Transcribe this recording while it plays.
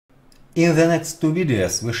In the next two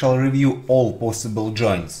videos we shall review all possible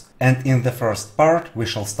joins, and in the first part we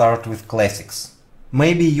shall start with classics.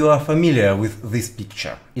 Maybe you are familiar with this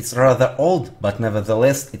picture. It's rather old, but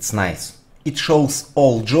nevertheless it's nice. It shows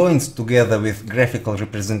all joins together with graphical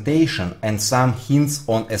representation and some hints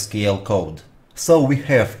on SQL code. So we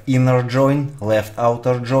have inner join, left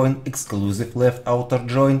outer join, exclusive left outer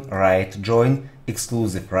join, right join,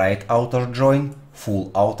 exclusive right outer join,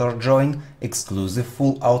 full outer join, exclusive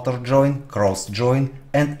full outer join, cross join,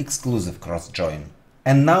 and exclusive cross join.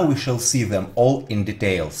 And now we shall see them all in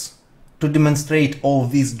details. To demonstrate all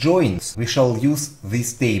these joins, we shall use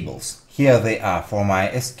these tables. Here they are for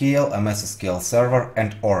MySQL, MS SQL Server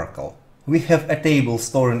and Oracle. We have a table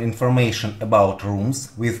storing information about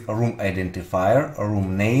rooms with room identifier,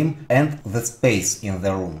 room name and the space in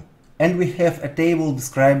the room. And we have a table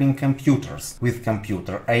describing computers with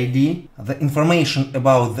computer ID, the information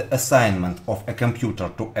about the assignment of a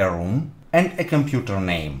computer to a room, and a computer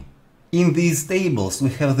name. In these tables we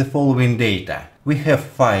have the following data. We have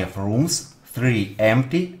 5 rooms, 3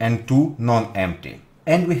 empty and 2 non-empty.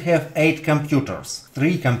 And we have 8 computers.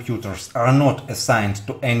 3 computers are not assigned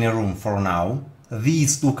to any room for now.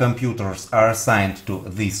 These 2 computers are assigned to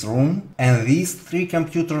this room, and these 3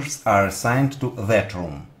 computers are assigned to that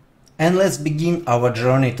room. And let's begin our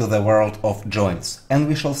journey to the world of joins, and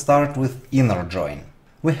we shall start with inner join.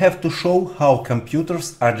 We have to show how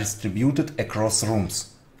computers are distributed across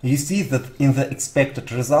rooms. You see that in the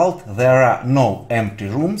expected result there are no empty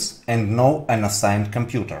rooms and no unassigned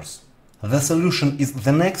computers. The solution is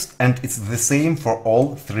the next, and it's the same for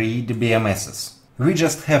all 3 DBMSs. We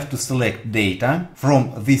just have to select data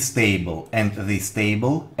from this table and this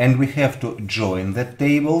table, and we have to join the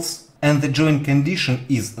tables, and the join condition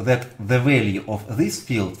is that the value of this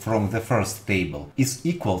field from the first table is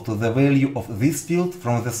equal to the value of this field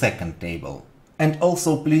from the second table. And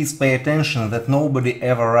also please pay attention that nobody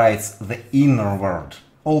ever writes the inner word.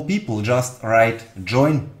 All people just write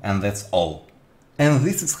join and that's all. And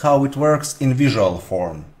this is how it works in visual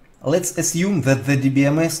form. Let's assume that the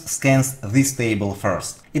DBMS scans this table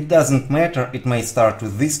first. It doesn't matter, it may start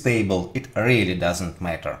with this table, it really doesn't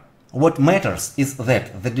matter. What matters is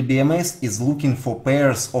that the DBMS is looking for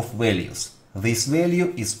pairs of values. This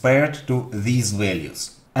value is paired to these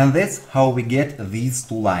values. And that's how we get these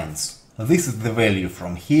 2 lines. This is the value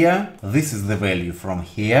from here, this is the value from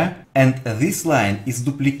here, and this line is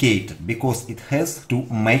duplicated because it has 2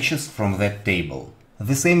 matches from that table.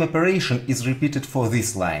 The same operation is repeated for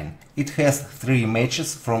this line. It has 3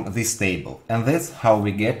 matches from this table, and that's how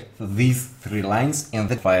we get these 3 lines in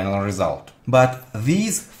the final result. But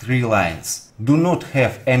these 3 lines do not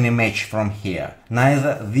have any match from here.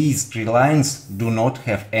 Neither these 3 lines do not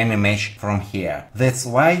have any match from here. That's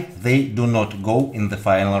why they do not go in the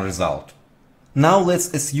final result. Now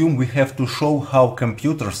let's assume we have to show how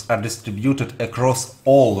computers are distributed across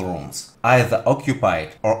all rooms, either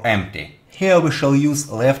occupied or empty. Here we shall use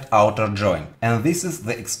left outer join, and this is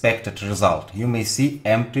the expected result. You may see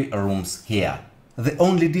empty rooms here. The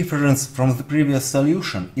only difference from the previous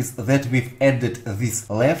solution is that we've added this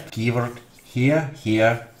left keyword here,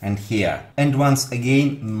 here and here. And once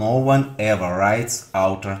again, no one ever writes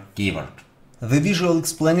outer keyword. The visual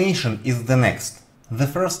explanation is the next. The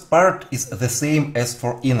first part is the same as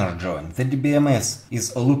for inner join. The DBMS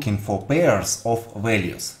is looking for pairs of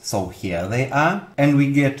values. So here they are, and we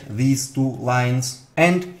get these 2 lines,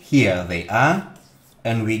 and here they are,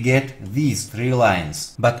 and we get these 3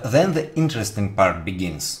 lines. But then the interesting part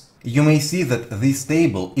begins. You may see that this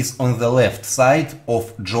table is on the left side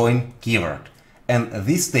of join keyword, and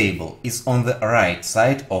this table is on the right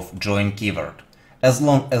side of join keyword. As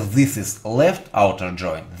long as this is left outer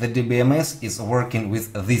join, the DBMS is working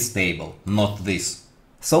with this table, not this.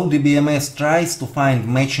 So DBMS tries to find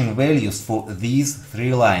matching values for these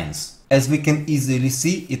 3 lines. As we can easily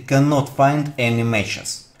see, it cannot find any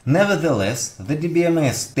matches. Nevertheless, the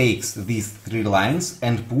DBMS takes these 3 lines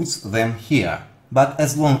and puts them here. But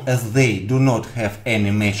as long as they do not have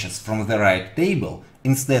any matches from the right table,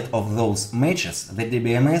 instead of those matches, the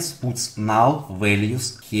DBMS puts null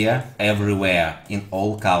values here everywhere in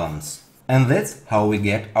all columns. And that's how we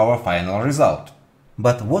get our final result.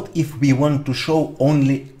 But what if we want to show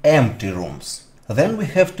only empty rooms? Then we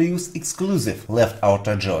have to use exclusive left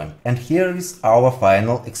outer join, and here is our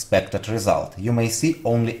final expected result. You may see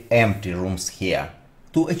only empty rooms here.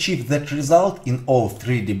 To achieve that result in all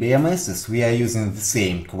 3 DBMSs we are using the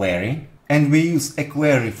same query, and we use a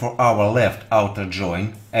query for our left outer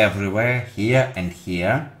join everywhere, here and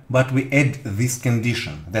here, but we add this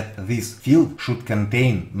condition that this field should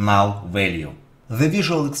contain null value. The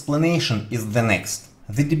visual explanation is the next.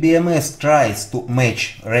 The DBMS tries to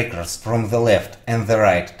match records from the left and the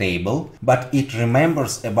right table, but it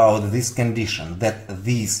remembers about this condition that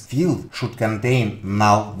this field should contain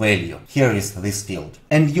null value. Here is this field.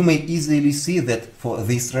 And you may easily see that for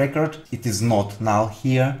this record it is not null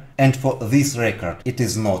here, and for this record it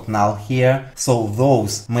is not null here, so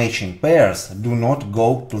those matching pairs do not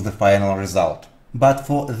go to the final result. But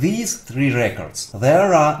for these three records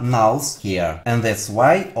there are nulls here, and that's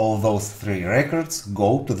why all those three records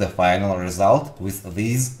go to the final result with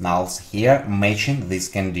these nulls here matching this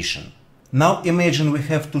condition. Now imagine we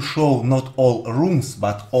have to show not all rooms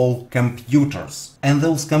but all computers, and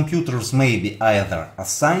those computers may be either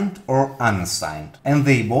assigned or unassigned, and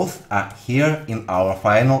they both are here in our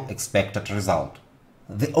final expected result.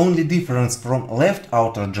 The only difference from left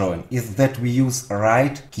outer join is that we use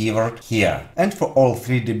right keyword here, and for all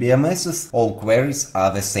three DBMSs all queries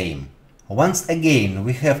are the same. Once again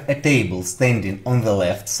we have a table standing on the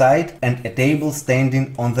left side and a table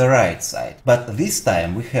standing on the right side, but this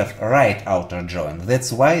time we have right outer join,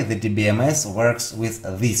 that's why the DBMS works with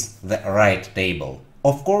this, the right table.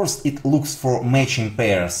 Of course, it looks for matching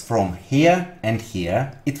pairs from here and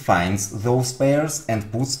here, it finds those pairs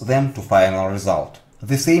and puts them to final result.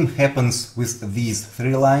 The same happens with these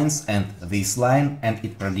three lines and this line, and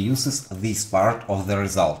it produces this part of the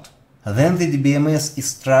result. Then the DBMS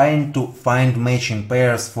is trying to find matching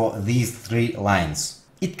pairs for these three lines.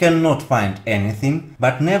 It cannot find anything,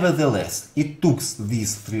 but nevertheless it takes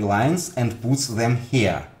these three lines and puts them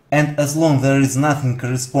here. And as long there is nothing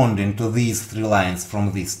corresponding to these three lines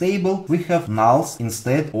from this table, we have nulls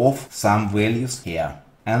instead of some values here.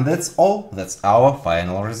 And that's all, that's our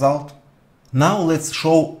final result. Now let's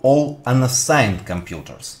show all unassigned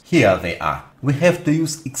computers. Here they are. We have to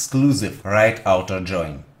use exclusive right outer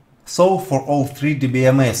join. So for all three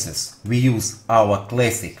DBMSs we use our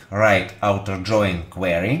classic right outer join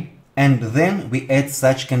query, and then we add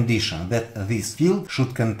such condition that this field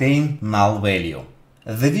should contain null value.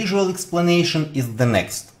 The visual explanation is the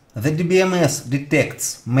next. The DBMS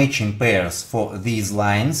detects matching pairs for these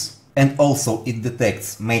lines, and also it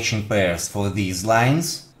detects matching pairs for these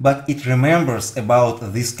lines, but it remembers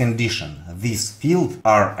about this condition. This field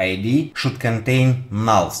RID should contain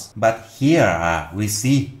nulls, but here we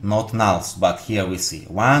see not nulls, but here we see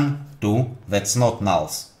 1, 2, that's not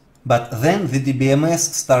nulls. But then the DBMS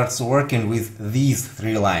starts working with these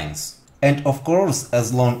three lines. And of course,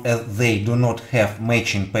 as long as they do not have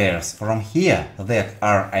matching pairs from here, that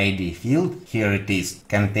RID field, here it is,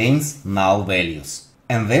 contains null values.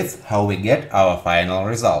 And that's how we get our final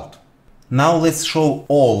result. Now let's show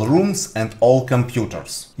all rooms and all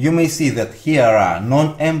computers. You may see that here are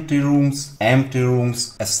non-empty rooms, empty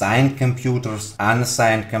rooms, assigned computers,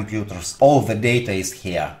 unassigned computers, all the data is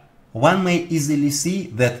here. One may easily see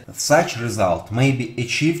that such result may be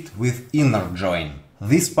achieved with inner join.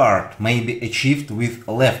 This part may be achieved with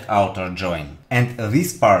left outer join, and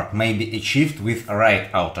this part may be achieved with right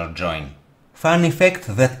outer join. Funny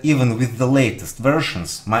fact that even with the latest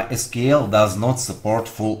versions, MySQL does not support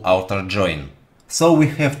full outer join. So we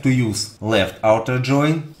have to use left outer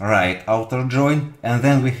join, right outer join, and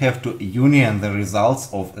then we have to union the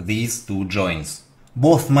results of these two joins.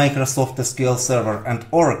 Both Microsoft SQL Server and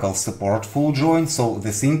Oracle support full join, so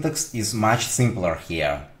the syntax is much simpler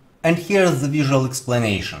here. And here's the visual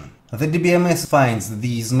explanation. The DBMS finds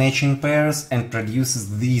these matching pairs and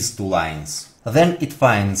produces these two lines. Then it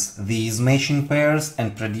finds these matching pairs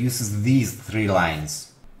and produces these three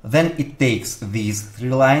lines. Then it takes these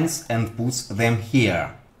three lines and puts them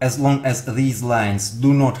here. As long as these lines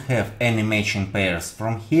do not have any matching pairs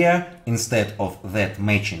from here, instead of that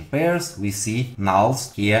matching pairs we see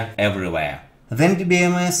nulls here everywhere. Then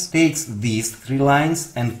DBMS takes these three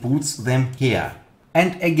lines and puts them here.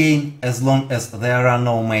 And again, as long as there are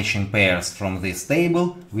no matching pairs from this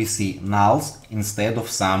table, we see nulls instead of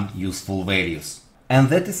some useful values. And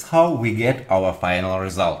that is how we get our final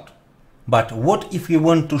result. But what if we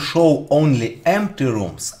want to show only empty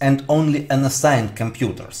rooms and only unassigned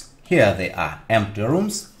computers? Here they are, empty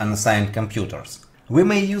rooms, unassigned computers. We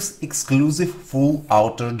may use exclusive full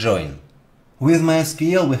outer join. With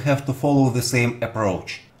MySQL we have to follow the same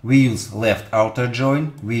approach. We use left outer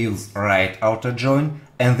join, we use right outer join,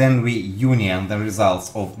 and then we union the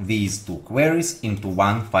results of these two queries into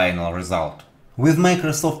one final result. With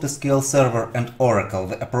Microsoft SQL Server and Oracle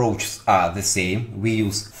the approaches are the same. We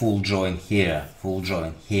use full join here,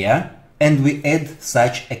 and we add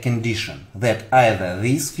such a condition that either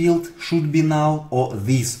this field should be null or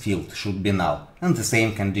this field should be null, and the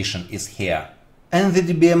same condition is here. And the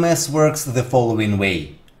DBMS works the following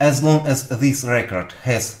way. As long as this record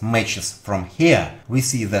has matches from here, we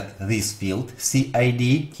see that this field, CID,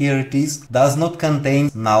 here it is, does not contain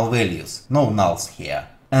null values, no nulls here.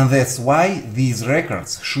 And that's why these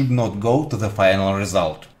records should not go to the final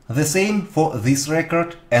result. The same for this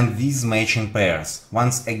record and these matching pairs.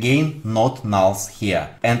 Once again, not nulls here,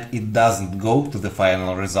 and it doesn't go to the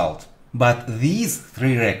final result. But these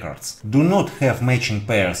three records do not have matching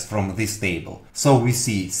pairs from this table. So we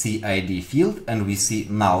see CID field and we see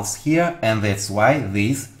nulls here, and that's why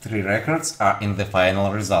these three records are in the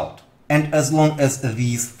final result. And as long as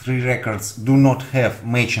these three records do not have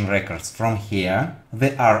matching records from here, the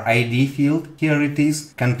RID field, here it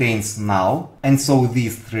is, contains null, and so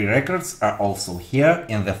these three records are also here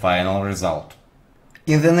in the final result.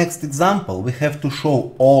 In the next example, we have to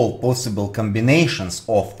show all possible combinations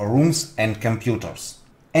of rooms and computers.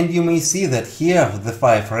 And you may see that here the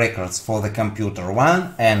 5 records for the computer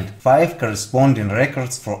 1 and 5 corresponding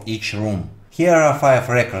records for each room. Here are 5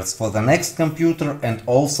 records for the next computer and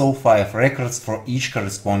also 5 records for each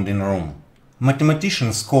corresponding room.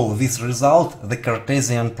 Mathematicians call this result the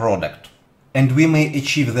Cartesian product. And we may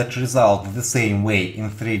achieve that result the same way in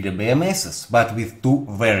 3D BMSs, but with 2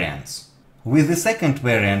 variants. With the second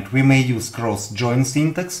variant we may use cross-join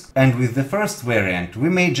syntax, and with the first variant we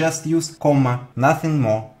may just use comma, nothing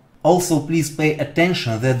more. Also please pay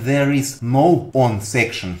attention that there is no on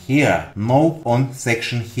section here, no on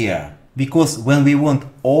section here. Because when we want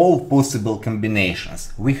all possible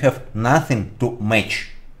combinations, we have nothing to match.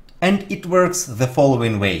 And it works the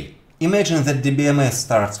following way. Imagine that the BMS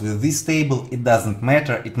starts with this table, it doesn't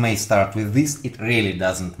matter, it may start with this, it really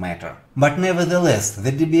doesn't matter. But nevertheless,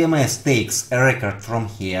 the DBMS takes a record from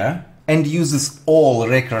here and uses all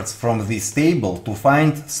records from this table to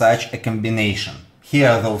find such a combination.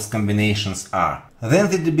 Here those combinations are. Then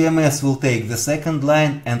the DBMS will take the second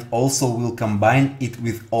line and also will combine it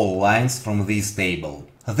with all lines from this table.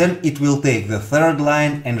 Then it will take the third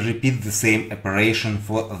line and repeat the same operation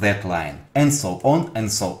for that line, and so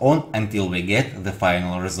on until we get the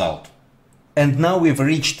final result. And now we've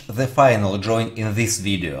reached the final join in this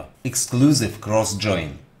video, exclusive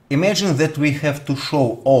cross-join. Imagine that we have to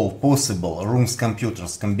show all possible rooms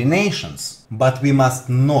computers combinations, but we must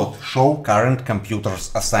not show current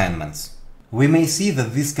computers assignments. We may see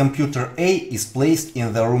that this computer A is placed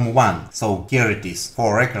in the room 1, so here it is,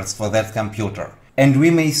 4 records for that computer. And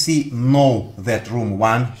we may see no that room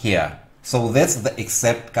 1 here, so that's the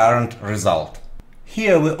accept current result.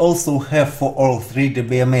 Here we also have for all 3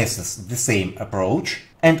 DBMSs the same approach,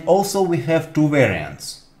 and also we have 2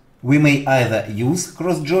 variants. We may either use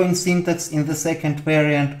cross-join syntax in the second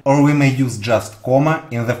variant, or we may use just comma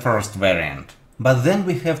in the first variant. But then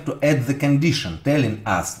we have to add the condition telling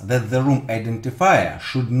us that the room identifier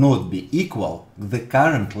should not be equal to the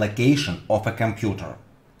current location of a computer.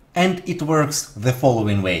 And it works the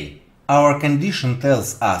following way. Our condition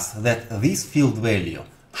tells us that this field value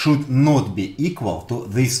should not be equal to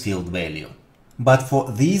this field value. But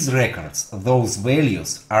for these records, those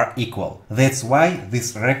values are equal. That's why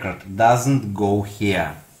this record doesn't go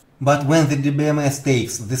here. But when the DBMS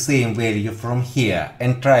takes the same value from here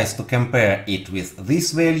and tries to compare it with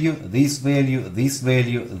this value, this value, this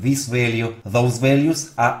value, this value, those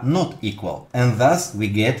values are not equal, and thus we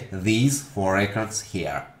get these 4 records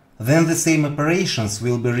here. Then the same operations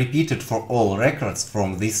will be repeated for all records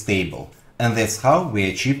from this table, and that's how we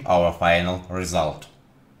achieve our final result.